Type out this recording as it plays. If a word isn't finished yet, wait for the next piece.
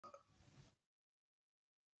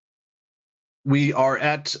We are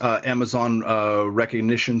at Amazon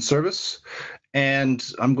Rekognition service, and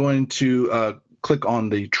I'm going to click on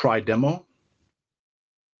the try demo.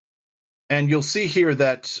 And you'll see here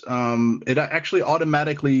that it actually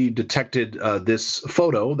automatically detected this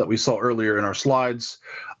photo that we saw earlier in our slides.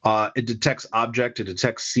 It detects object, it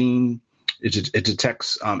detects scene, it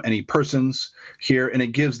detects any persons here, and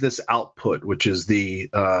it gives this output, which is the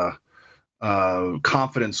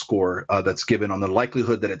confidence score that's given on the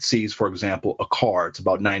likelihood that it sees, for example, a car. It's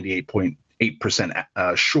about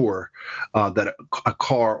 98.8% sure that a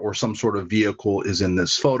car or some sort of vehicle is in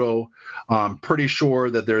this photo. I'm pretty sure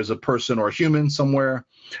that there's a person or a human somewhere.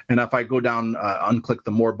 And if I go down, unclick the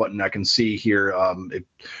more button, I can see here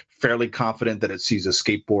fairly confident that it sees a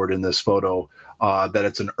skateboard in this photo, that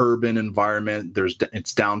it's an urban environment.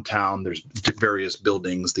 It's downtown. There's various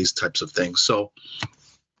buildings, these types of things. So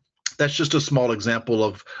that's just a small example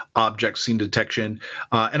of object scene detection.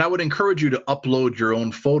 And I would encourage you to upload your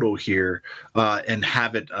own photo here and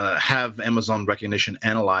have Amazon Rekognition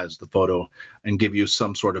analyze the photo and give you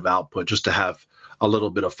some sort of output just to have a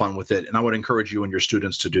little bit of fun with it. And I would encourage you and your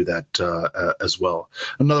students to do that as well.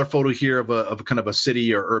 Another photo here of a kind of a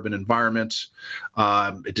city or urban environment.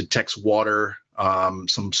 It detects water,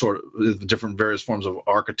 some sort of different various forms of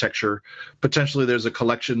architecture. Potentially there's a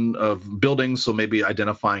collection of buildings, so maybe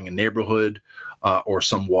identifying a neighborhood or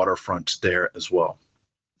some waterfront there as well.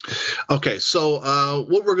 Okay, so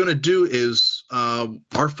what we're going to do is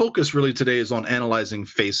our focus really today is on analyzing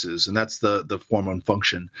faces, and that's the form and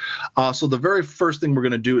function. So the very first thing we're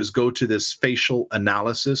going to do is go to this facial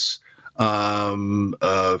analysis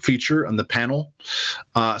feature on the panel.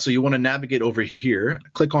 So you want to navigate over here,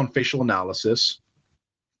 click on facial analysis.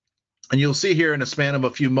 And you'll see here in a span of a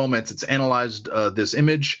few moments, it's analyzed this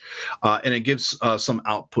image, and it gives some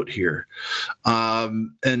output here.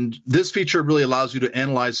 And this feature really allows you to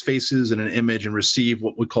analyze faces in an image and receive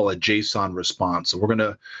what we call a JSON response. So we're going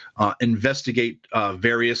to investigate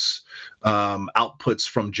various outputs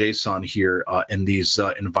from JSON here in these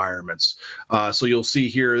environments. So you'll see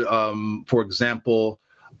here, for example,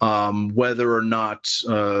 whether or not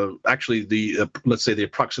actually let's say the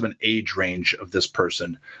approximate age range of this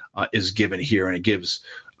person is given here, and it gives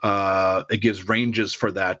ranges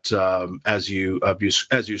for that as you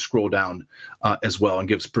scroll down as well, and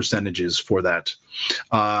gives percentages for that.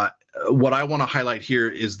 What I want to highlight here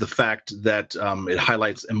is the fact that it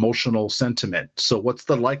highlights emotional sentiment. So what's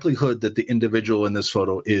the likelihood that the individual in this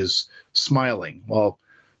photo is smiling? Well,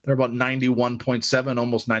 they're about 91.7,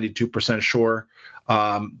 almost 92% sure.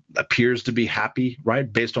 Appears to be happy,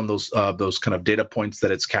 right? Based on those kind of data points that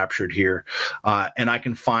it's captured here. And I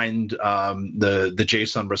can find the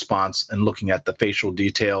JSON response and looking at the facial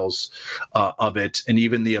details of it, and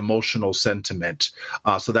even the emotional sentiment.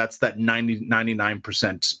 So that's that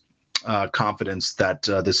 99% confidence that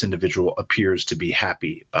this individual appears to be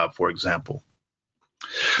happy, for example.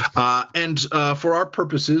 And for our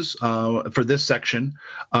purposes, for this section,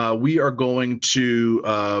 we are going to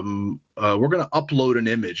upload an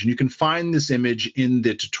image, and you can find this image in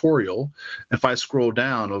the tutorial. If I scroll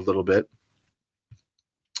down a little bit,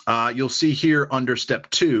 you'll see here under step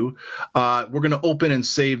 2, we're going to open and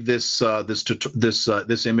save this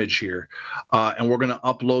image here, and we're going to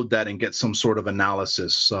upload that and get some sort of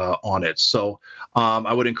analysis on it. So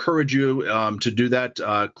I would encourage you to do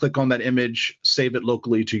that. Click on that image, save it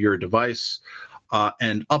locally to your device,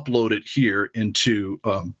 and upload it here into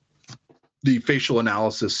the facial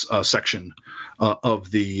analysis section of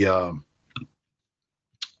the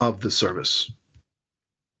service.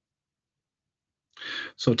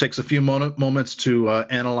 So it takes a few moments to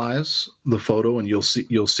analyze the photo, and you'll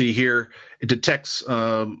see here it detects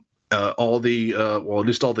all the well, at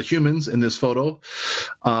least all the humans in this photo,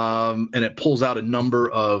 and it pulls out a number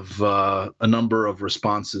of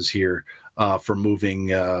responses here for moving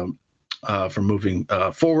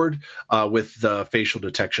forward with the facial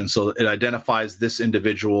detection. So it identifies this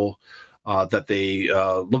individual, that they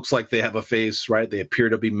looks like they have a face, right? They appear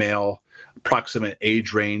to be male. Approximate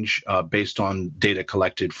age range based on data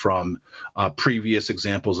collected from previous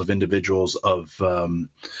examples of individuals of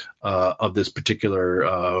this particular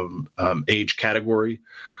age category,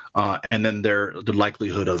 and then the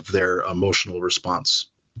likelihood of their emotional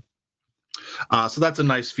response. So that's a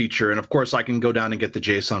nice feature, and of course I can go down and get the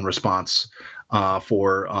JSON response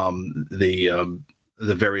for the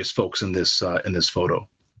various folks in this photo.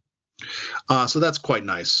 So that's quite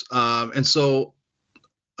nice, and so.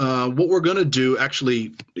 What we're going to do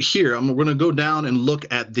actually here, we're going to go down and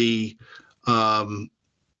look at the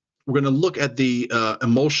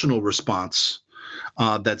emotional response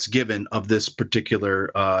that's given of this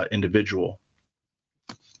particular individual.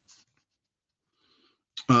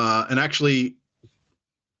 And actually,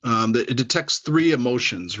 it detects three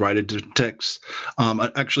emotions, right? It detects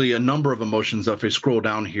actually a number of emotions. If you scroll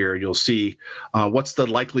down here, you'll see what's the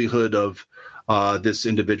likelihood of this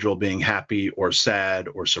individual being happy or sad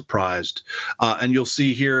or surprised. And you'll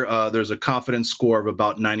see here there's a confidence score of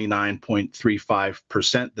about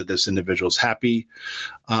 99.35% that this individual is happy,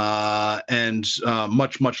 and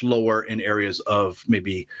much, much lower in areas of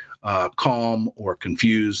maybe calm or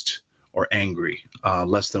confused or angry,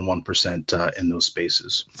 less than 1% in those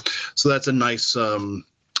spaces. So that's a nice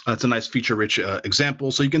feature-rich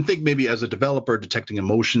example. So you can think maybe as a developer, detecting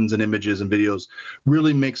emotions and images and videos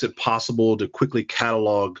really makes it possible to quickly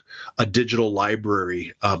catalog a digital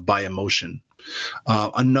library by emotion.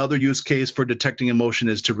 Another use case for detecting emotion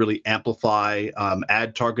is to really amplify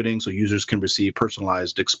ad targeting, so users can receive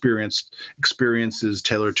personalized experiences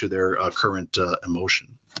tailored to their current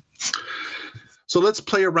emotion. So let's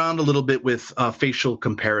play around a little bit with facial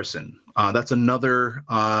comparison. That's another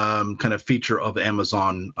kind of feature of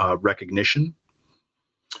Amazon Rekognition.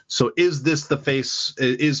 So is face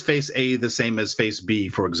A the same as face B,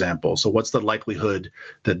 for example? So what's the likelihood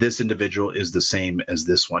that this individual is the same as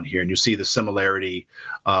this one here? And you see the similarity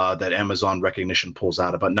that Amazon Rekognition pulls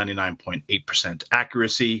out, about 99.8%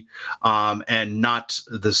 accuracy, and not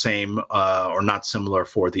the same or not similar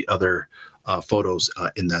for the other photos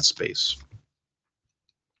in that space.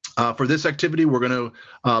 For this activity, we're going to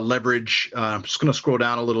leverage, I'm just going to scroll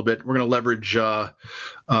down a little bit. We're going to leverage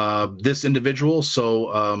this individual.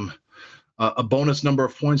 So a bonus number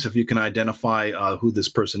of points if you can identify who this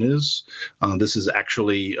person is. This is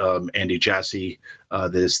actually Andy Jassy,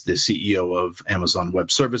 the CEO of Amazon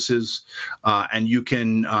Web Services. And you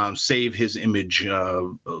can save his image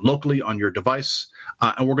locally on your device.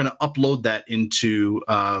 And we're going to upload that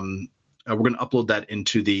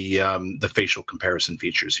into the facial comparison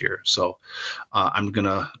features here. So I'm going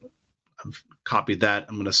to copy that.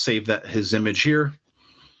 I'm going to save his image here.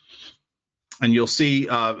 And you'll see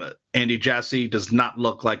Andy Jassy does not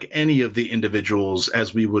look like any of the individuals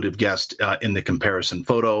as we would have guessed in the comparison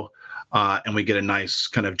photo. And we get a nice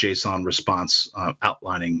kind of JSON response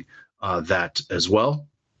outlining that as well,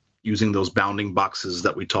 using those bounding boxes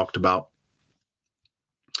that we talked about.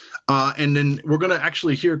 And then we're going to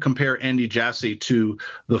actually here compare Andy Jassy to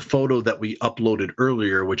the photo that we uploaded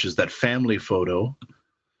earlier, which is that family photo.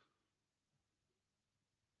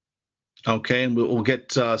 Okay, and we'll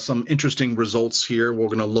get some interesting results here. We're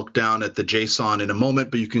going to look down at the JSON in a moment,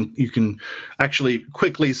 but you can actually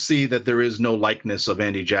quickly see that there is no likeness of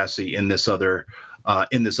Andy Jassy in this other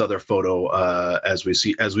photo as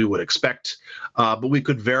we would expect. But we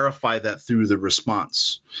could verify that through the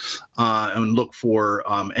response and look for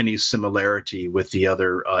any similarity with the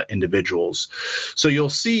other individuals. So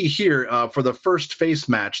you'll see here for the first face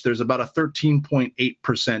match, there's about a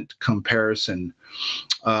 13.8% comparison,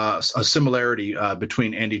 a similarity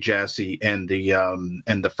between Andy Jassy and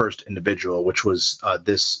the first individual, which was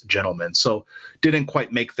this gentleman. So didn't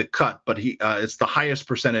quite make the cut, but it's the highest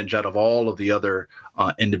percentage out of all of the other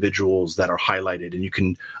individuals that are highlighted, and you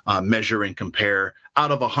can measure and compare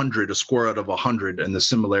out of 100, a score out of 100 in the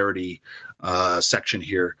similarity section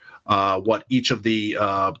here, what each of the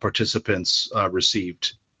participants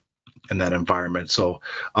received in that environment. So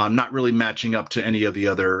not really matching up to any of the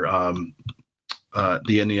other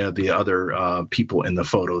people in the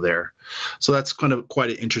photo there. So that's kind of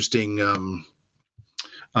quite an interesting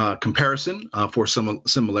comparison for some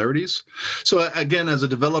similarities. So again, as a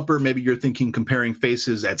developer, maybe you're thinking comparing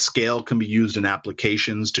faces at scale can be used in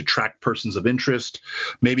applications to track persons of interest,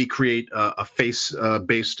 maybe create a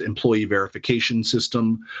face-based employee verification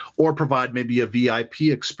system, or provide maybe a VIP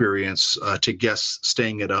experience to guests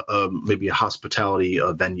staying at maybe a hospitality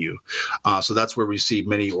venue. So that's where we see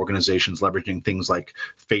many organizations leveraging things like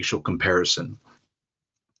facial comparison.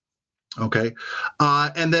 Okay,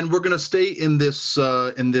 and then we're going to stay in this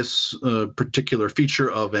particular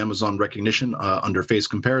feature of Amazon Rekognition under face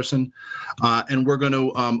comparison, and we're going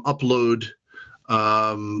to upload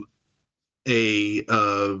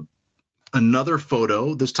another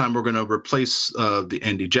photo. This time we're going to replace the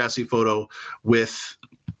Andy Jassy photo with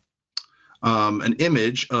an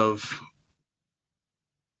image of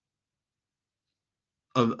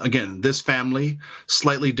again, this family,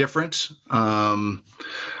 slightly different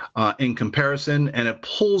in comparison, and it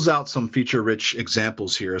pulls out some feature-rich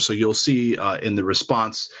examples here. So you'll see in the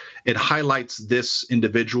response, it highlights this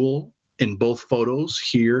individual in both photos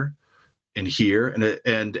here and here,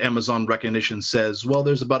 and Amazon Rekognition says, well,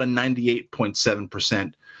 there's about a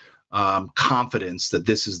 98.7% confidence that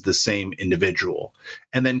this is the same individual.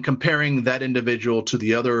 And then comparing that individual to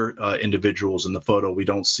the other individuals in the photo, we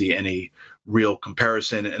don't see any real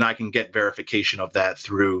comparison, and I can get verification of that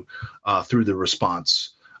through the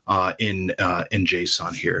response in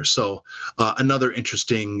JSON here. So another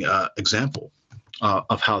interesting example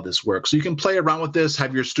of how this works. So you can play around with this,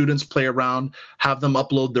 have your students play around, have them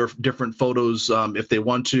upload their different photos if they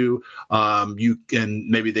want to. You can,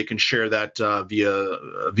 maybe they can share that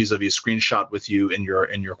vis-a-vis screenshot with you in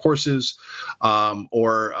your courses,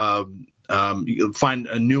 or you'll find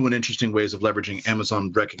new and interesting ways of leveraging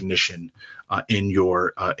Amazon Rekognition in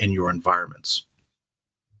your environments.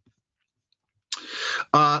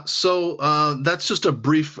 So that's just a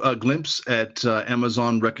brief glimpse at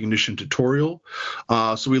Amazon Rekognition tutorial.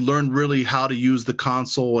 So we learned really how to use the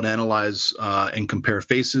console and analyze and compare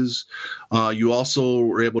faces. You also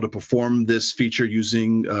were able to perform this feature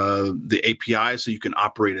using the API, so you can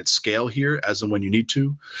operate at scale here as and when you need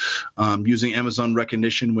to. Using Amazon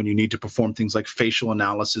Rekognition when you need to perform things like facial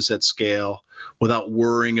analysis at scale without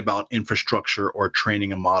worrying about infrastructure or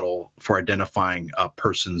training a model for identifying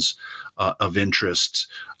persons of interest,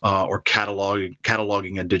 or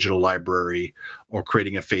cataloging a digital library, or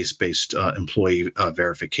creating a face-based employee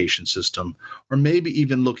verification system, or maybe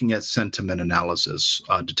even looking at sentiment analysis,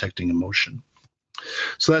 detecting emotion.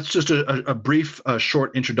 So that's just a brief,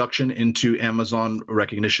 short introduction into Amazon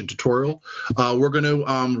Rekognition tutorial. We're going to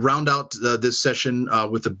round out this session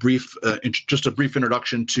with just a brief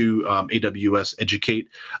introduction to AWS Educate.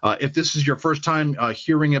 If this is your first time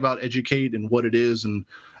hearing about Educate and what it is and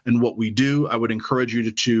what we do, I would encourage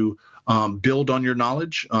you to build on your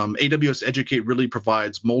knowledge. AWS Educate really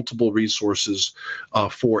provides multiple resources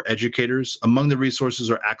for educators. Among the resources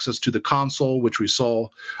are access to the console, which we saw,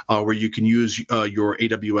 where you can use your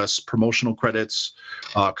AWS promotional credits,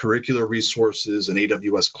 curricular resources, and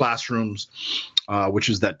AWS Classrooms, which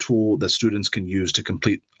is that tool that students can use to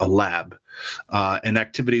complete a lab, and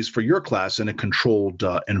activities for your class in a controlled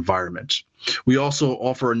environment. We also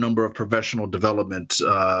offer a number of professional development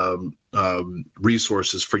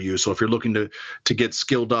resources for you. So if you're looking to get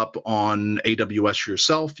skilled up on AWS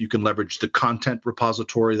yourself, you can leverage the content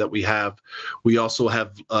repository that we have. We also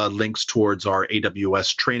have links towards our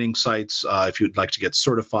AWS training sites. If you'd like to get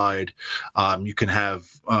certified, you can have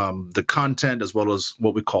the content as well as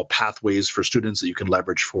what we call pathways for students that you can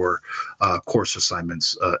leverage for course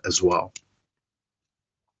assignments as well.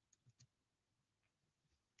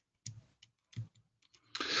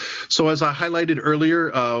 So as I highlighted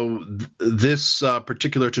earlier, this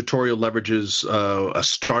particular tutorial leverages a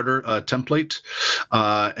starter template,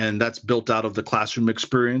 and that's built out of the classroom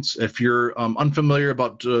experience. If you're unfamiliar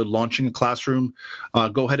about launching a classroom,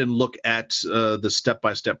 go ahead and look at the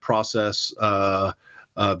step-by-step process via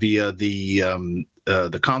the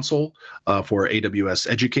console for AWS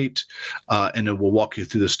Educate, and it will walk you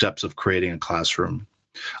through the steps of creating a classroom.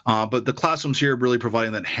 But the classrooms here really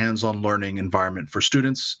providing that hands-on learning environment for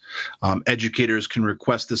students. Educators can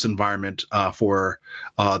request this environment for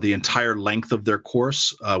the entire length of their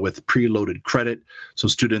course with preloaded credit, so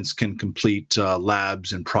students can complete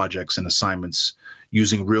labs and projects and assignments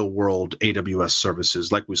using real-world AWS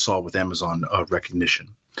services like we saw with Amazon Rekognition.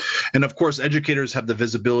 And of course, educators have the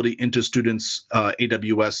visibility into students'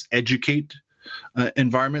 AWS Educate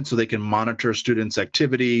environment, so they can monitor students'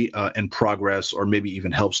 activity and progress, or maybe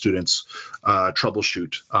even help students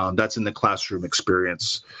troubleshoot. That's in the classroom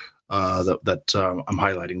experience that I'm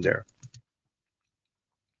highlighting there.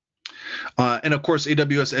 And of course,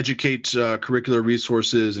 AWS Educate curricular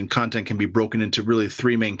resources and content can be broken into really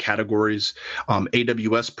three main categories: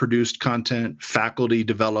 AWS produced content, faculty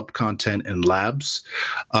developed content, and labs.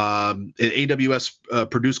 AWS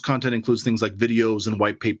produced content includes things like videos and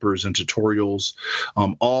white papers and tutorials,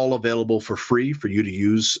 all available for free for you to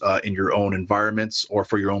use in your own environments or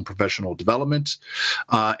for your own professional development.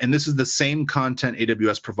 And this is the same content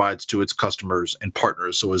AWS provides to its customers and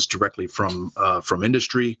partners, so it's directly from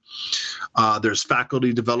industry. There's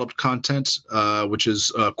faculty developed content, which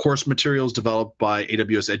is course materials developed by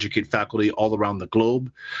AWS Educate faculty all around the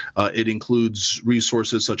globe. It includes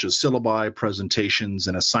resources such as syllabi, presentations,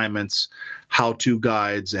 and assignments, how-to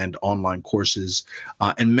guides, and online courses.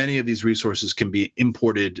 And many of these resources can be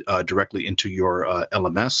imported directly into your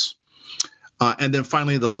LMS. And then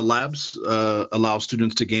finally, the labs allow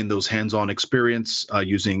students to gain those hands-on experience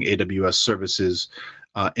using AWS services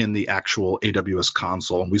in the actual AWS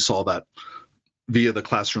console. And we saw that via the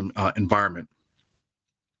classroom environment.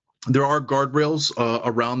 There are guardrails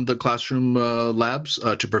around the classroom labs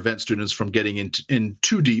to prevent students from getting in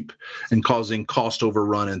too deep and causing cost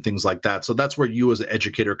overrun and things like that. So that's where you as an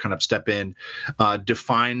educator kind of step in,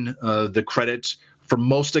 define the credit. For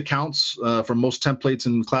most accounts, for most templates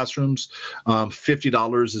in classrooms,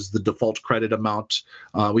 $50 is the default credit amount.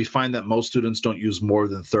 We find that most students don't use more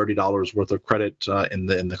than $30 worth of credit in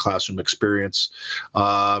the classroom experience,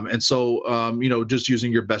 and so just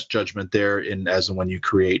using your best judgment there as and when you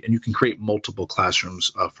create, and you can create multiple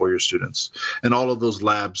classrooms for your students, and all of those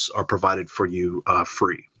labs are provided for you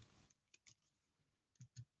free.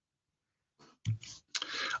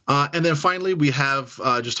 And then finally, we have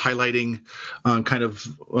just highlighting kind of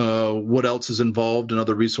what else is involved and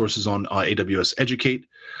other resources on AWS Educate.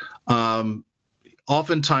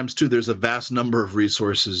 Oftentimes, too, there's a vast number of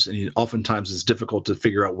resources, and oftentimes it's difficult to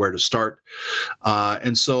figure out where to start.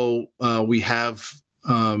 And so we have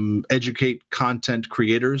educate content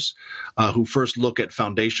creators who first look at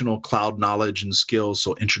foundational cloud knowledge and skills,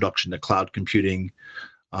 so introduction to cloud computing.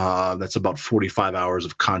 That's about 45 hours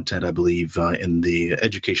of content, I believe, in the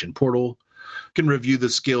education portal. Can review the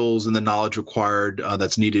skills and the knowledge required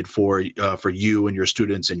that's needed for you and your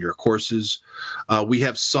students in your courses. We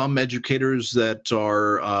have some educators that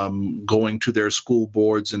are going to their school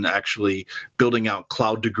boards and actually building out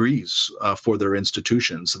cloud degrees for their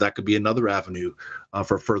institutions. So that could be another avenue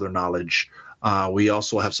for further knowledge. We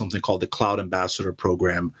also have something called the Cloud Ambassador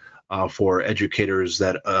Program, for educators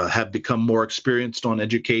that have become more experienced on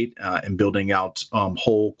Educate and building out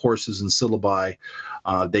whole courses and syllabi.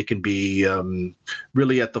 They can be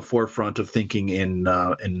really at the forefront of thinking in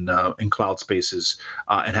cloud spaces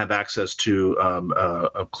and have access to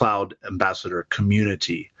a cloud ambassador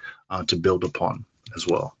community to build upon as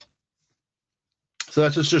well. So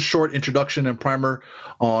that's just a short introduction and primer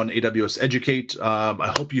on AWS Educate.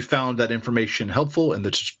 I hope you found that information helpful and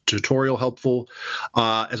the tutorial helpful.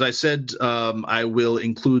 As I said, I will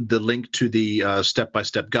include the link to the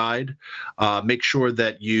step-by-step guide. Make sure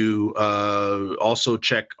that you also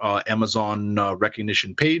check Amazon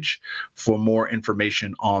Rekognition page for more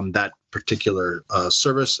information on that particular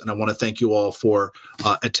service. And I want to thank you all for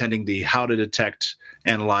attending the How to Detect,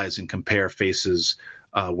 Analyze, and Compare Faces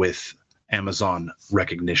with Amazon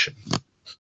Rekognition.